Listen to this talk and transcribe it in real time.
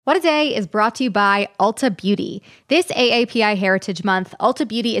What a Day is brought to you by Ulta Beauty. This AAPI Heritage Month, Ulta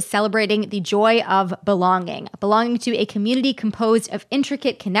Beauty is celebrating the joy of belonging to a community composed of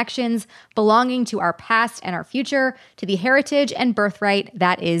intricate connections, belonging to our past and our future, to the heritage and birthright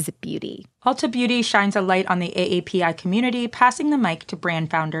that is beauty. Ulta Beauty shines a light on the AAPI community, passing the mic to brand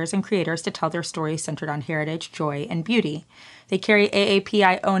founders and creators to tell their stories centered on heritage, joy, and beauty. They carry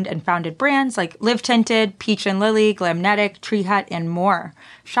AAPI-owned and founded brands like Live Tinted, Peach and Lily, Glamnetic, Tree Hut, and more.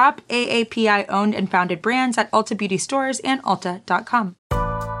 Shop AAPI-owned and founded brands at Ulta Beauty stores and Ulta.com.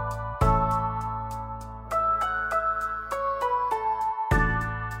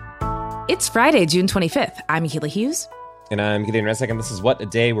 It's Friday, June 25th. I'm Akila Hughes. And I'm Gideon Resnick, and this is What a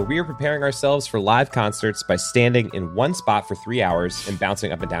Day, where we are preparing ourselves for live concerts by standing in one spot for 3 hours and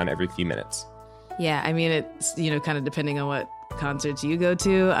bouncing up and down every few minutes. Yeah, I mean, it's, kind of depending on what concerts you go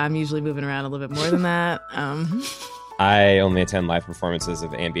to. I'm usually moving around a little bit more than that. I only attend live performances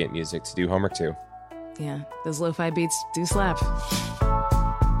of ambient music to do homework too. Yeah, those lo-fi beats do slap.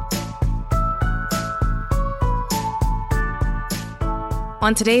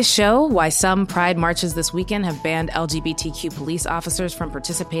 On today's show, why some pride marches this weekend have banned LGBTQ police officers from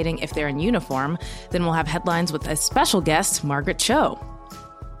participating if they're in uniform. Then we'll have headlines with a special guest, Margaret Cho.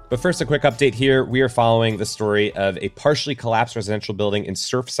 But first, a quick update here. We are following the story of a partially collapsed residential building in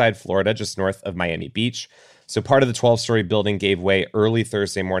Surfside, Florida, just north of Miami Beach. So part of the 12-story building gave way early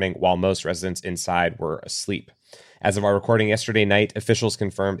Thursday morning while most residents inside were asleep. As of our recording yesterday night, officials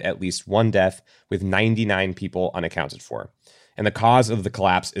confirmed at least one death, with 99 people unaccounted for. And the cause of the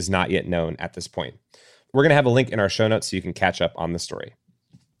collapse is not yet known at this point. We're going to have a link in our show notes so you can catch up on the story.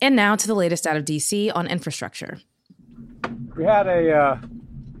 And now to the latest out of D.C. on infrastructure. We had a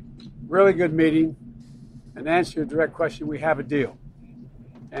really good meeting. And to answer your direct question, we have a deal.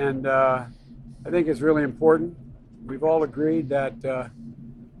 And I think it's really important. We've all agreed that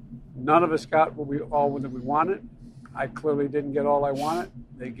none of us got what we wanted. I clearly didn't get all I wanted.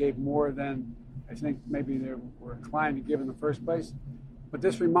 They gave more than I think maybe they were inclined to give in the first place. But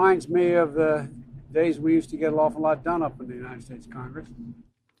this reminds me of the days we used to get an awful lot done up in the United States Congress.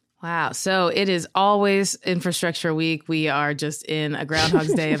 Wow. So it is always Infrastructure Week. We are just in a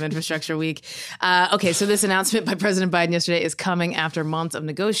Groundhog's Day of Infrastructure Week. Okay, so this announcement by President Biden yesterday is coming after months of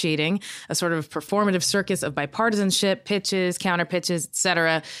negotiating, a sort of performative circus of bipartisanship, pitches, counter pitches, et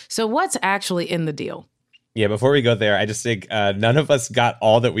cetera. So what's actually in the deal? Yeah, before we go there, I just think none of us got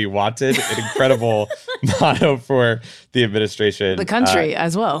all that we wanted. An incredible motto for the administration. The country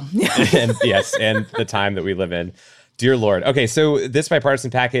as well. And yes, and the time that we live in. Dear Lord. Okay, so this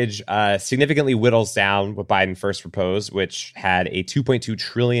bipartisan package significantly whittles down what Biden first proposed, which had a $2.2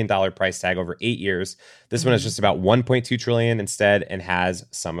 trillion price tag over 8 years. This one is just about $1.2 trillion instead and has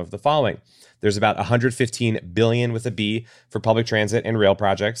some of the following. There's about $115 billion with a B for public transit and rail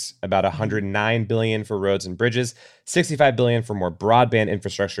projects, about $109 billion for roads and bridges, $65 billion for more broadband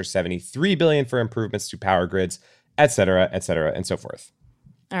infrastructure, $73 billion for improvements to power grids, et cetera, and so forth.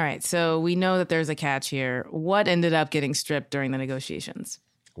 All right, so we know that there's a catch here. What ended up getting stripped during the negotiations?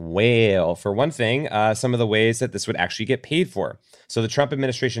 Well, for one thing, some of the ways that this would actually get paid for. So the Trump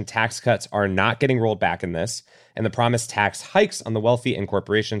administration tax cuts are not getting rolled back in this, and the promised tax hikes on the wealthy and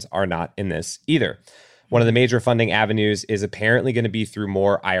corporations are not in this either. One of the major funding avenues is apparently going to be through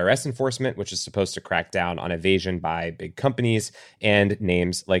more IRS enforcement, which is supposed to crack down on evasion by big companies and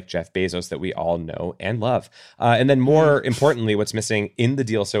names like Jeff Bezos that we all know and love. And then more importantly, what's missing in the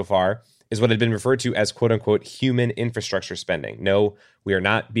deal so far is what had been referred to as quote unquote human infrastructure spending. No, we are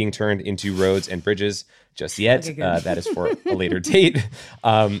not being turned into roads and bridges just yet. Okay, that is for a later date.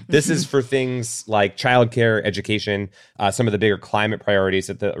 This is for things like childcare, education, some of the bigger climate priorities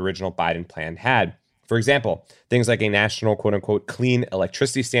that the original Biden plan had. For example, things like a national quote unquote clean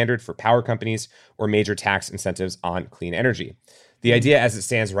electricity standard for power companies or major tax incentives on clean energy. The idea as it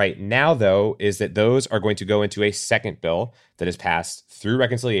stands right now, though, is that those are going to go into a second bill that is passed through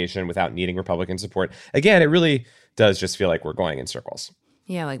reconciliation without needing Republican support. Again, it really does just feel like we're going in circles.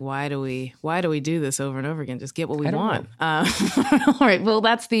 Yeah, like why do we do this over and over again? Just get what we want. All right, well,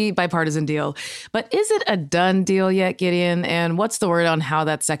 that's the bipartisan deal. But is it a done deal yet, Gideon? And what's the word on how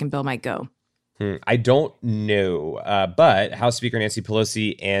that second bill might go? I don't know, but House Speaker Nancy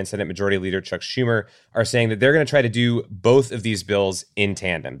Pelosi and Senate Majority Leader Chuck Schumer are saying that they're going to try to do both of these bills in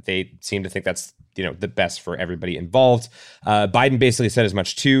tandem. They seem to think that's the best for everybody involved. Biden basically said as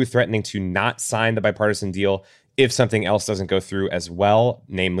much too, threatening to not sign the bipartisan deal if something else doesn't go through as well,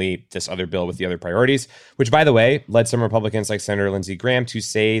 namely this other bill with the other priorities, which, by the way, led some Republicans like Senator Lindsey Graham to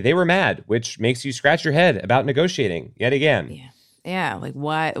say they were mad, which makes you scratch your head about negotiating yet again. Yeah. Yeah, like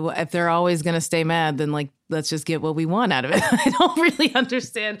why? If they're always going to stay mad, then like let's just get what we want out of it. I don't really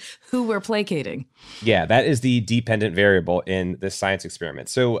understand who we're placating. Yeah, that is the dependent variable in this science experiment.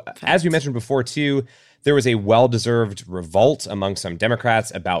 So as we mentioned before, too, there was a well-deserved revolt among some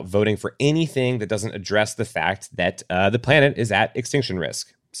Democrats about voting for anything that doesn't address the fact that the planet is at extinction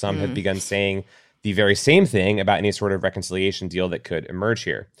risk. Some have begun saying the very same thing about any sort of reconciliation deal that could emerge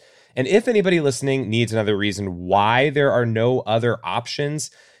here. And if anybody listening needs another reason why there are no other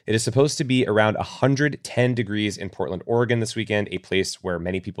options, it is supposed to be around 110 degrees in Portland, Oregon this weekend, a place where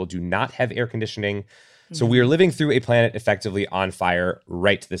many people do not have air conditioning. So we are living through a planet effectively on fire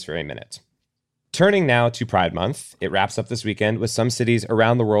right this very minute. Turning now to Pride Month, it wraps up this weekend with some cities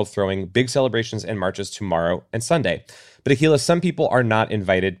around the world throwing big celebrations and marches tomorrow and Sunday. But Akilah, some people are not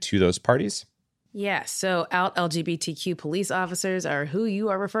invited to those parties. Yeah, so out LGBTQ police officers are who you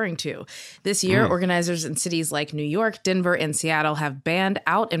are referring to. This year, organizers in cities like New York, Denver, and Seattle have banned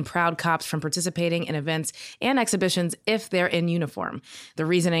out and proud cops from participating in events and exhibitions if they're in uniform. The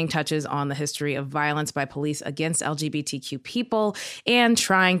reasoning touches on the history of violence by police against LGBTQ people and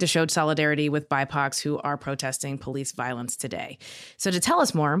trying to show solidarity with BIPOCs who are protesting police violence today. So to tell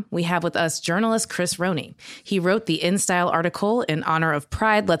us more, we have with us journalist Chris Roney. He wrote the InStyle article in honor of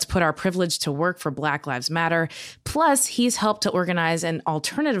Pride, Let's Put Our Privilege to Work for Black Lives Matter. Plus, he's helped to organize an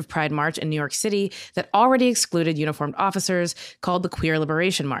alternative Pride March in New York City that already excluded uniformed officers called the Queer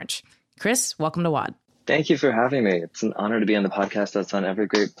Liberation March. Chris, welcome to WAD. Thank you for having me. It's an honor to be on the podcast that's on every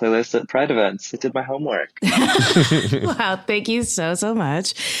great playlist at Pride events. I did my homework. Wow, thank you so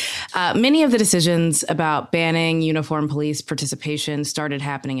much. Many of the decisions about banning uniformed police participation started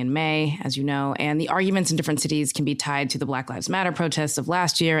happening in May, as you know, and the arguments in different cities can be tied to the Black Lives Matter protests of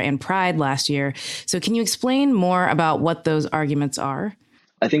last year and Pride last year. So can you explain more about what those arguments are?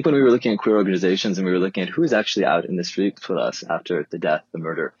 I think when we were looking at queer organizations and we were looking at who's actually out in the streets with us after the death, the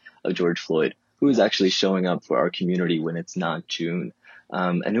murder of George Floyd, who is actually showing up for our community when it's not June,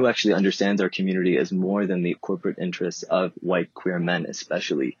 and who actually understands our community as more than the corporate interests of white queer men,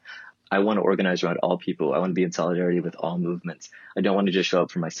 especially. I want to organize around all people. I want to be in solidarity with all movements. I don't want to just show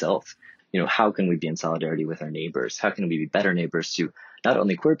up for myself. How can we be in solidarity with our neighbors? How can we be better neighbors to not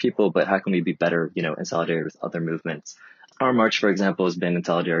only queer people, but how can we be better, in solidarity with other movements? Our march, for example, has been in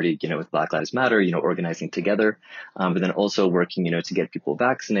solidarity, with Black Lives Matter, organizing together, but then also working, to get people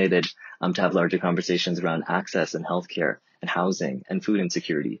vaccinated, to have larger conversations around access and healthcare and housing and food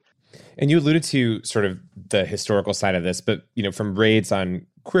insecurity. And you alluded to sort of the historical side of this, but, from raids on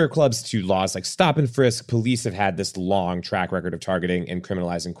queer clubs to laws like stop and frisk, police have had this long track record of targeting and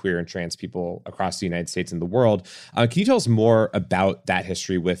criminalizing queer and trans people across the United States and the world. Can you tell us more about that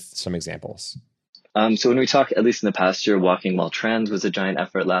history with some examples? So when we talk, at least in the past year, Walking While Trans was a giant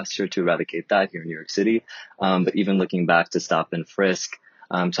effort last year to eradicate that here in New York City. But even looking back to stop and frisk,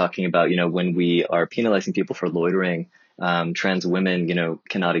 talking about, when we are penalizing people for loitering, trans women,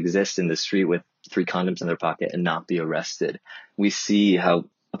 cannot exist in the street with 3 condoms in their pocket and not be arrested. We see how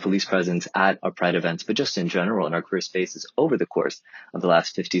a police presence at our Pride events, but just in general in our queer spaces over the course of the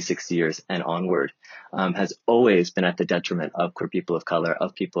last 50, 60 years and onward, has always been at the detriment of queer people of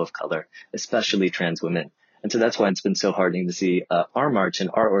color, especially trans women. And so that's why it's been so heartening to see our march and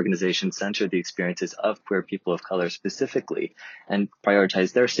our organization center the experiences of queer people of color specifically and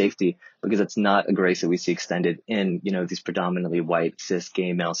prioritize their safety, because it's not a grace that we see extended in, these predominantly white, cis,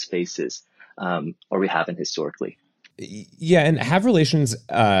 gay male spaces, or we haven't historically. Yeah, and have relations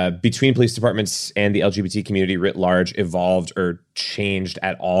between police departments and the LGBT community writ large evolved or changed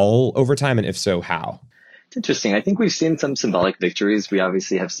at all over time? And if so, how? It's interesting. I think we've seen some symbolic victories. We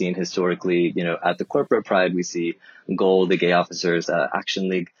obviously have seen historically, at the corporate Pride, we see GOAL, the Gay Officers Action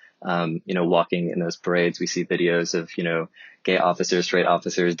League, walking in those parades. We see videos of, gay officers, straight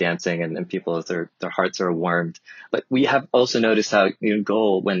officers dancing and people, their hearts are warmed. But we have also noticed how,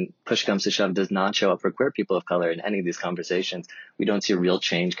 GOAL, when push comes to shove, does not show up for queer people of color in any of these conversations. We don't see a real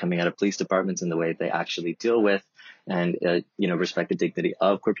change coming out of police departments in the way they actually deal with and, respect the dignity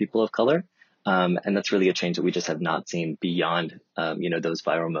of queer people of color. And that's really a change that we just have not seen beyond, those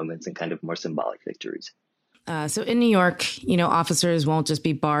viral moments and kind of more symbolic victories. So in New York, officers won't just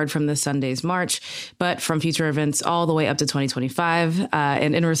be barred from this Sunday's march, but from future events all the way up to 2025.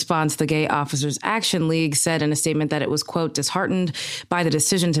 And in response, the Gay Officers Action League said in a statement that it was, quote, disheartened by the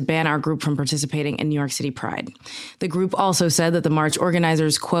decision to ban our group from participating in New York City Pride. The group also said that the march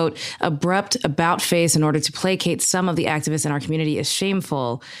organizers, quote, abrupt about face in order to placate some of the activists in our community is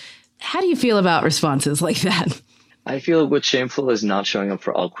shameful. How do you feel about responses like that? I feel what's shameful is not showing up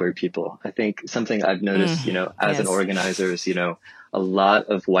for all queer people. I think something I've noticed, as an organizer is, a lot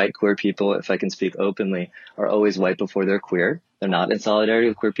of white queer people, if I can speak openly, are always white before they're queer. they're not in solidarity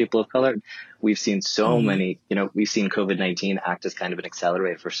with queer people of color. We've seen so many, we've seen COVID-19 act as kind of an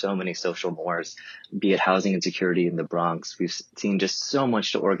accelerator for so many social mores, be it housing insecurity in the Bronx. We've seen just so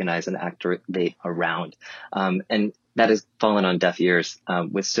much to organize and activate around. And that has fallen on deaf ears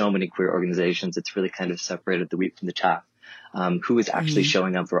with so many queer organizations. It's really kind of separated the wheat from the chaff. Who is actually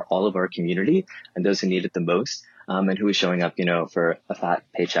showing up for all of our community and those who need it the most, and who is showing up, for a fat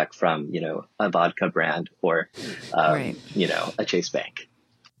paycheck from, a vodka brand or, a Chase Bank.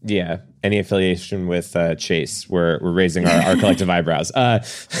 Yeah. Any affiliation with Chase, we're raising our collective eyebrows.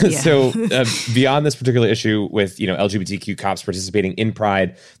 So beyond this particular issue with, LGBTQ cops participating in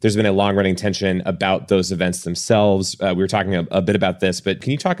Pride, there's been a long running tension about those events themselves. We were talking a bit about this, but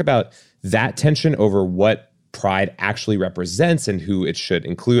can you talk about that tension over what Pride actually represents and who it should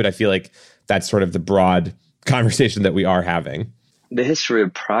include? I feel like that's sort of the broad conversation that we are having. The history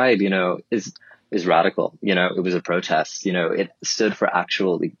of Pride, is radical. It was a protest. It stood for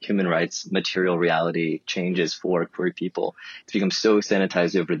actual human rights, material reality changes for queer people. It's become so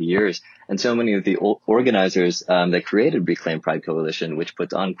sanitized over the years. And so many of the organizers that created Reclaim Pride Coalition, which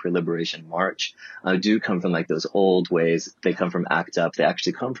puts on Queer Liberation March, do come from like those old ways. They come from ACT UP. They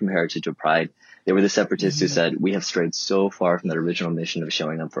actually come from Heritage of Pride. They were the separatists who said, we have strayed so far from that original mission of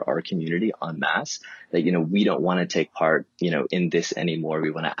showing up for our community en masse that, we don't want to take part, in this anymore. We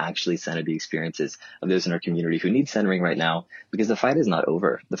want to actually center the experiences of those in our community who need centering right now, because the fight is not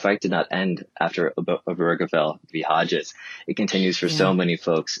over. The fight did not end after Obergefell v. Hodges. It continues for so many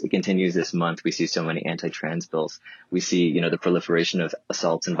folks. It continues this month. We see so many anti-trans bills. We see, the proliferation of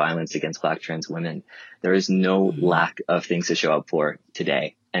assaults and violence against Black trans women. There is no lack of things to show up for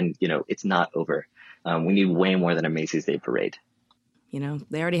today. And, it's not over. We need way more than a Macy's Day Parade.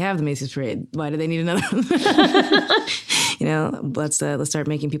 They already have the Macy's Parade. Why do they need another? Let's start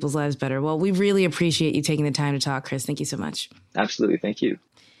making people's lives better. Well, we really appreciate you taking the time to talk, Chris. Thank you so much. Absolutely. Thank you.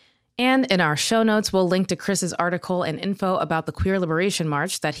 And in our show notes, we'll link to Chris's article and info about the Queer Liberation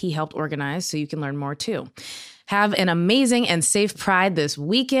March that he helped organize so you can learn more too. Have an amazing and safe Pride this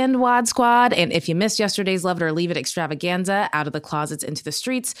weekend, WAD Squad. And if you missed yesterday's Love It or Leave It extravaganza, Out of the Closets into the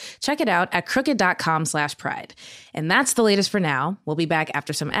Streets, check it out at crooked.com/pride. And that's the latest for now. We'll be back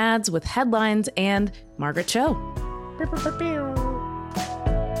after some ads with headlines and Margaret Cho.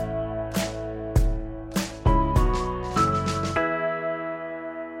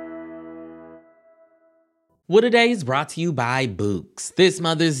 What A Day is brought to you by Books. This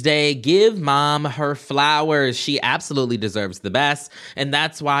Mother's Day, give mom her flowers. She absolutely deserves the best, and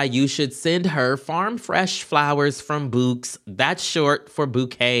that's why you should send her farm fresh flowers from Books. That's short for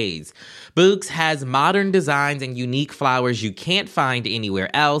bouquets. Books has modern designs and unique flowers you can't find anywhere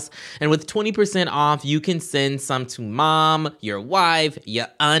else, and with 20% off, you can send some to mom, your wife, your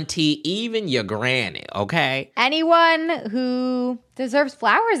auntie, even your granny, okay? Anyone who deserves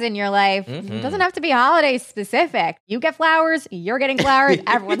flowers in your life. It doesn't have to be holiday specific. You get flowers, you're getting flowers,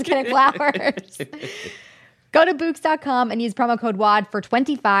 everyone's getting flowers. Go to Books.com and use promo code WAD for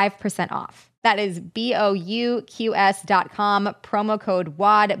 25% off. That is BOUQS.com, promo code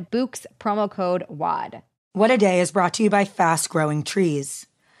WAD, Books, promo code WAD. What A Day is brought to you by Fast Growing Trees.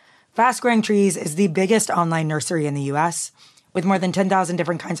 Fast Growing Trees is the biggest online nursery in the U.S., with more than 10,000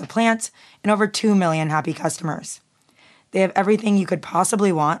 different kinds of plants and over 2 million happy customers. They have everything you could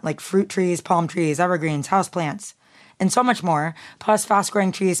possibly want, like fruit trees, palm trees, evergreens, houseplants, and so much more. Plus, Fast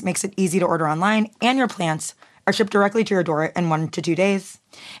Growing Trees makes it easy to order online, and your plants are shipped directly to your door in 1 to 2 days.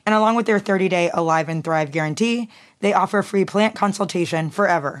 And along with their 30-day Alive and Thrive guarantee, they offer free plant consultation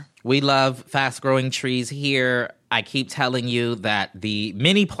forever. We love Fast Growing Trees here. I keep telling you that the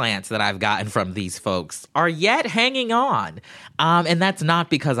mini plants that I've gotten from these folks are yet hanging on. And that's not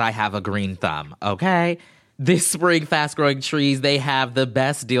because I have a green thumb, okay? This spring, Fast Growing Trees, they have the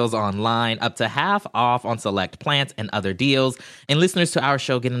best deals online, up to half off on select plants and other deals. And listeners to our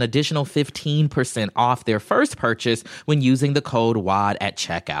show get an additional 15% off their first purchase when using the code WAD at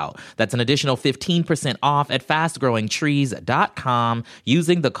checkout. That's an additional 15% off at fastgrowingtrees.com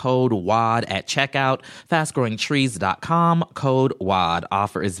using the code WAD at checkout. Fastgrowingtrees.com, code WAD.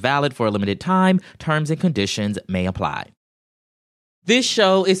 Offer is valid for a limited time. Terms and conditions may apply. This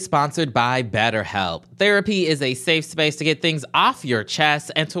show is sponsored by BetterHelp. Therapy is a safe space to get things off your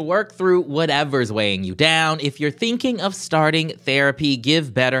chest and to work through whatever's weighing you down. If you're thinking of starting therapy,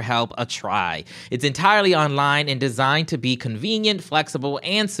 give BetterHelp a try. It's entirely online and designed to be convenient, flexible,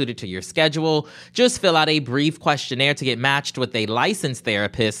 and suited to your schedule. Just fill out a brief questionnaire to get matched with a licensed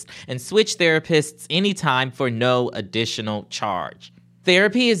therapist and switch therapists anytime for no additional charge.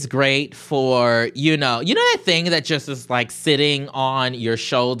 Therapy is great for, you know that thing that just is like sitting on your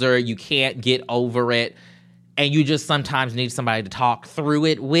shoulder, you can't get over it, and you just sometimes need somebody to talk through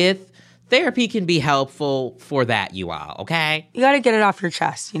it with, therapy can be helpful for that, you all, okay? You got to get it off your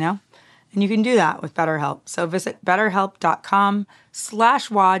chest, And you can do that with BetterHelp. So visit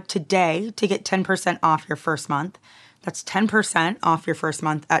betterhelp.com/WAD today to get 10% off your first month. That's 10% off your first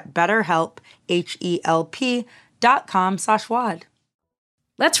month at BetterHelp, HELP.com/WAD.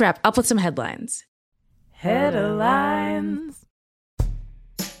 Let's wrap up with some headlines. Headlines.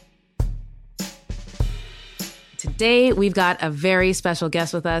 Today, we've got a very special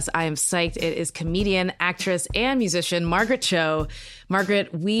guest with us. I am psyched. It is comedian, actress, and musician Margaret Cho.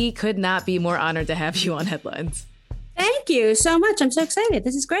 Margaret, we could not be more honored to have you on Headlines. Thank you so much. I'm so excited.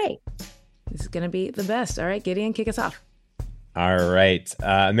 This is great. This is going to be the best. All right, Gideon, kick us off. All right.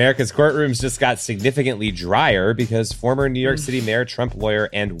 America's courtrooms just got significantly drier because former New York City Mayor, Trump lawyer,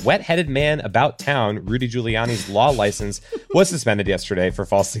 and wet-headed man about town, Rudy Giuliani's law license, was suspended yesterday for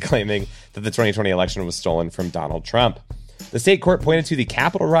falsely claiming that the 2020 election was stolen from Donald Trump. The state court pointed to the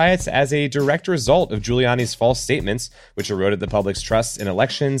Capitol riots as a direct result of Giuliani's false statements, which eroded the public's trust in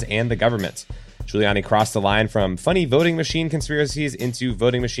elections and the government. Giuliani crossed the line from funny voting machine conspiracies into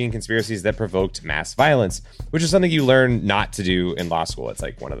voting machine conspiracies that provoked mass violence, which is something you learn not to do in law school. It's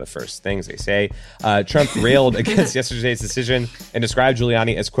like one of the first things they say. Trump railed against yesterday's decision and described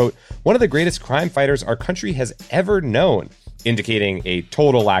Giuliani as, quote, one of the greatest crime fighters our country has ever known, indicating a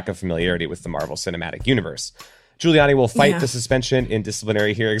total lack of familiarity with the Marvel Cinematic Universe. Giuliani will fight the suspension in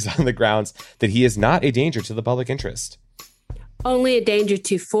disciplinary hearings on the grounds that he is not a danger to the public interest. Only a danger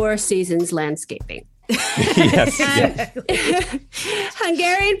to Four Seasons landscaping. Yes.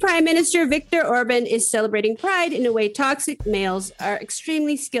 Hungarian Prime Minister Viktor Orban is celebrating Pride in a way toxic males are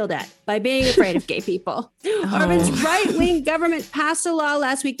extremely skilled at, by being afraid of gay people. Orban's right-wing government passed a law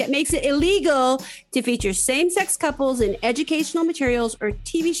last week that makes it illegal to feature same-sex couples in educational materials or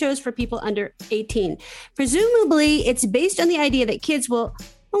TV shows for people under 18. Presumably, it's based on the idea that kids will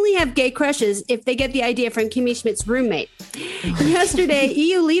only have gay crushes if they get the idea from Kimmy Schmidt's roommate. Yesterday,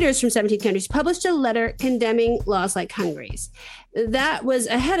 EU leaders from 17 countries published a letter condemning laws like Hungary's. That was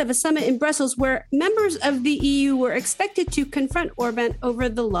ahead of a summit in Brussels where members of the EU were expected to confront Orban over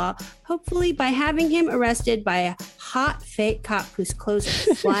the law, hopefully by having him arrested by a hot fake cop whose clothes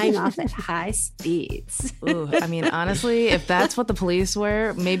are flying off at high speeds. Ooh, I mean, honestly, if that's what the police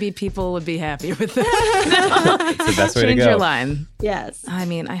wear, maybe people would be happy with that. It's the best way to Change go. your line. Yes. I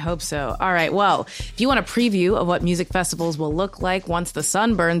mean, I hope so. All right. Well, if you want a preview of what music festivals will look like once the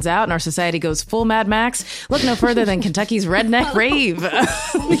sun burns out and our society goes full Mad Max, look no further than Kentucky's Redneck Rave.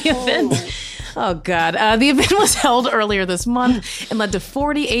 The event. Oh, God. The event was held earlier this month and led to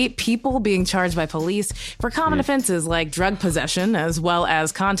 48 people being charged by police for common offenses like drug possession, as well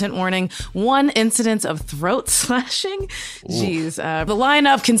as content warning, one incident of throat slashing. Jeez. The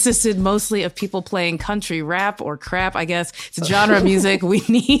lineup consisted mostly of people playing country rap or crap, I guess. It's a genre of music we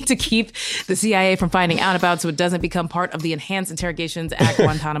need to keep the CIA from finding out about so it doesn't become part of the Enhanced Interrogations at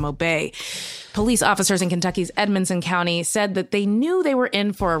Guantanamo Bay. Police officers in Kentucky's Edmonson County said that they knew they were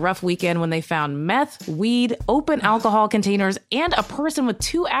in for a rough weekend when they found meth, weed, open alcohol containers, and a person with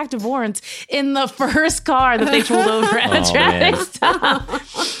 2 active warrants in the first car that they pulled over at a traffic stop.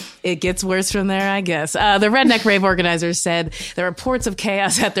 It gets worse from there, I guess. The Redneck Rave organizers said the reports of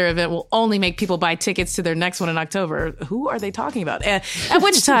chaos at their event will only make people buy tickets to their next one in October. Who are they talking about? At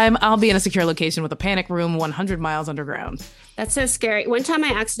which time, I'll be in a secure location with a panic room 100 miles underground. That's so scary. One time I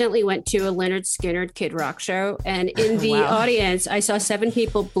accidentally went to a Leonard Skinner Kid Rock show, and in the audience, I saw 7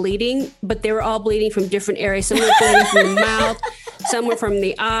 people bleeding, but they were all bleeding from different areas. Some were bleeding from the mouth, some were from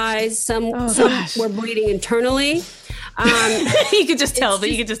the eyes, some were bleeding internally. You could just tell, but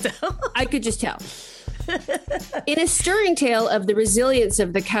you could just tell. I could just tell. In a stirring tale of the resilience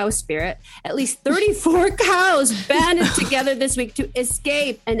of the cow spirit, at least 34 cows banded together this week to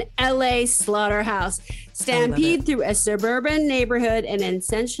escape an LA slaughterhouse, stampede through a suburban neighborhood, and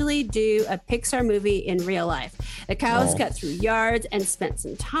essentially do a Pixar movie in real life. The cows cut through yards and spent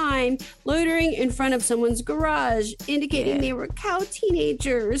some time loitering in front of someone's garage, indicating they were cow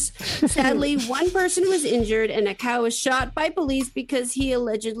teenagers. Sadly, one person was injured and a cow was shot by police because he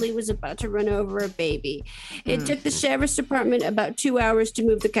allegedly was about to run over a baby. It took the sheriff's department about 2 hours to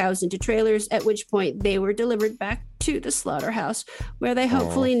move the cows into trailers, at which point they were delivered back to the slaughterhouse, where they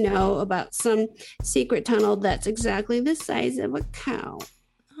hopefully know about some secret tunnel that's exactly the size of a cow.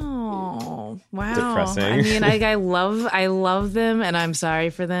 Oh, wow. Depressing. I mean, I love them, and I'm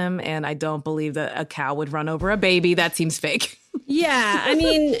sorry for them, and I don't believe that a cow would run over a baby. That seems fake. Yeah, I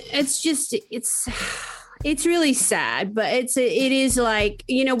mean, it's It's really sad, but it is like,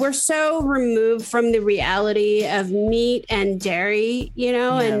 we're so removed from the reality of meat and dairy,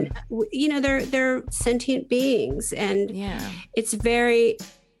 and they're sentient beings, and it's very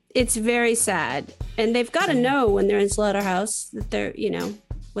sad. And they've got to know when they're in slaughterhouse that they're,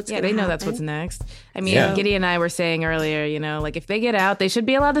 what's going to happen. They know that's what's next. I mean, Giddy and I were saying earlier, like if they get out, they should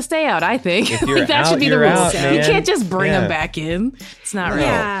be allowed to stay out, I think. If you're that out, should be the you're rule. out, man. You can't just bring them back in. It's not right.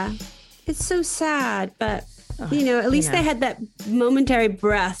 Yeah. It's so sad, but at least they had that momentary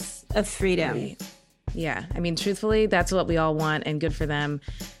breath of freedom. Right. Yeah. I mean, truthfully, that's what we all want, and good for them.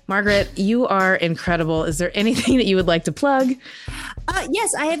 Margaret, you are incredible. Is there anything that you would like to plug?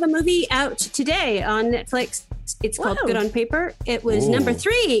 Yes, I have a movie out today on Netflix. It's called Good on Paper. It was number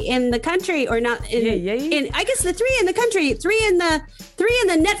 3 in the country, or not in I guess the 3 in the country, 3 in the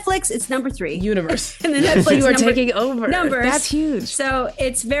Netflix. It's number 3 universe. In the Netflix, you are taking over. Numbers. That's huge. So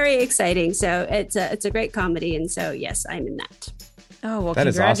it's very exciting. So it's a great comedy, and so yes, I'm in that. Oh, well, that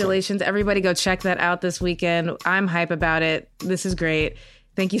congratulations. Awesome. Everybody go check that out this weekend. I'm hype about it. This is great.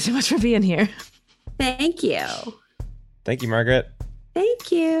 Thank you so much for being here. Thank you. Thank you, Margaret.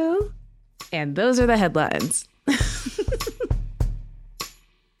 Thank you. And those are the headlines.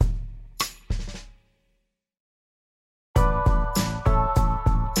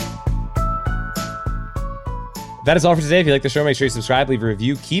 That is all for today. If you like the show, make sure you subscribe, leave a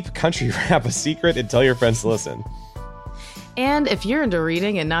review, keep country rap a secret, and tell your friends to listen. And if you're into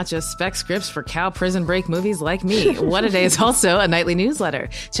reading and not just spec scripts for cow prison break movies like me, What a Day is also a nightly newsletter.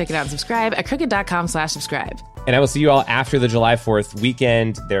 Check it out and subscribe at crooked.com/subscribe. And I will see you all after the July 4th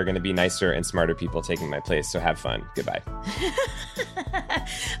weekend. There are going to be nicer and smarter people taking my place, so have fun. Goodbye.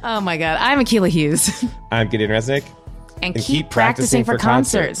 Oh my God. I'm Akilah Hughes. I'm Gideon Resnick. And keep practicing for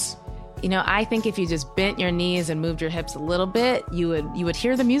concerts. I think if you just bent your knees and moved your hips a little bit, you would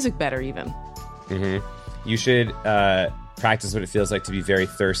hear the music better even. Mm-hmm. You should practice what it feels like to be very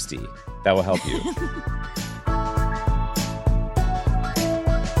thirsty. That will help you.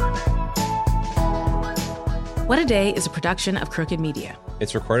 What a Day is a production of Crooked Media.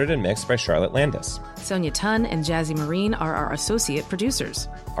 It's recorded and mixed by Charlotte Landis. Sonia Tunn and Jazzy Marine are our associate producers.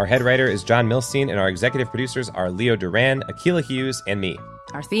 Our head writer is John Milstein, and our executive producers are Leo Duran, Akilah Hughes, and me.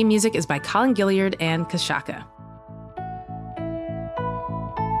 Our theme music is by Colin Gilliard and Kashaka.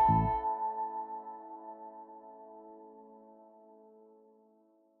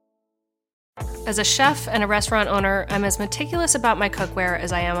 As a chef and a restaurant owner, I'm as meticulous about my cookware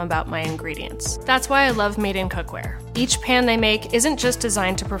as I am about my ingredients. That's why I love Made in Cookware. Each pan they make isn't just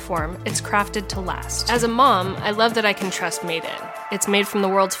designed to perform, it's crafted to last. As a mom, I love that I can trust Made in. It's made from the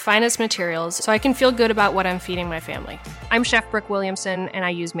world's finest materials, so I can feel good about what I'm feeding my family. I'm Chef Brooke Williamson, and I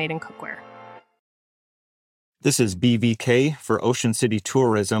use Made in Cookware. This is BVK for Ocean City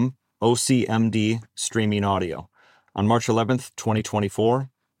Tourism, OCMD Streaming Audio. On March 11th, 2024,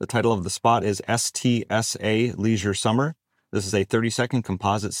 the title of the spot is STSA Leisure Summer. This is a 30-second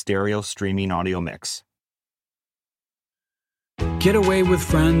composite stereo streaming audio mix. Get away with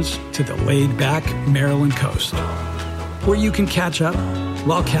friends to the laid-back Maryland coast, where you can catch up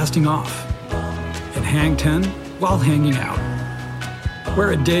while casting off and hang 10 while hanging out, where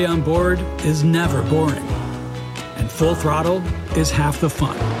a day on board is never boring and full throttle is half the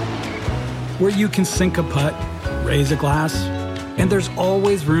fun, where you can sink a putt, raise a glass, and there's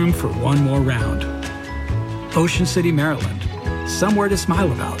always room for one more round. Ocean City, Maryland, somewhere to smile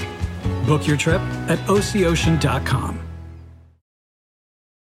about. Book your trip at OCOcean.com.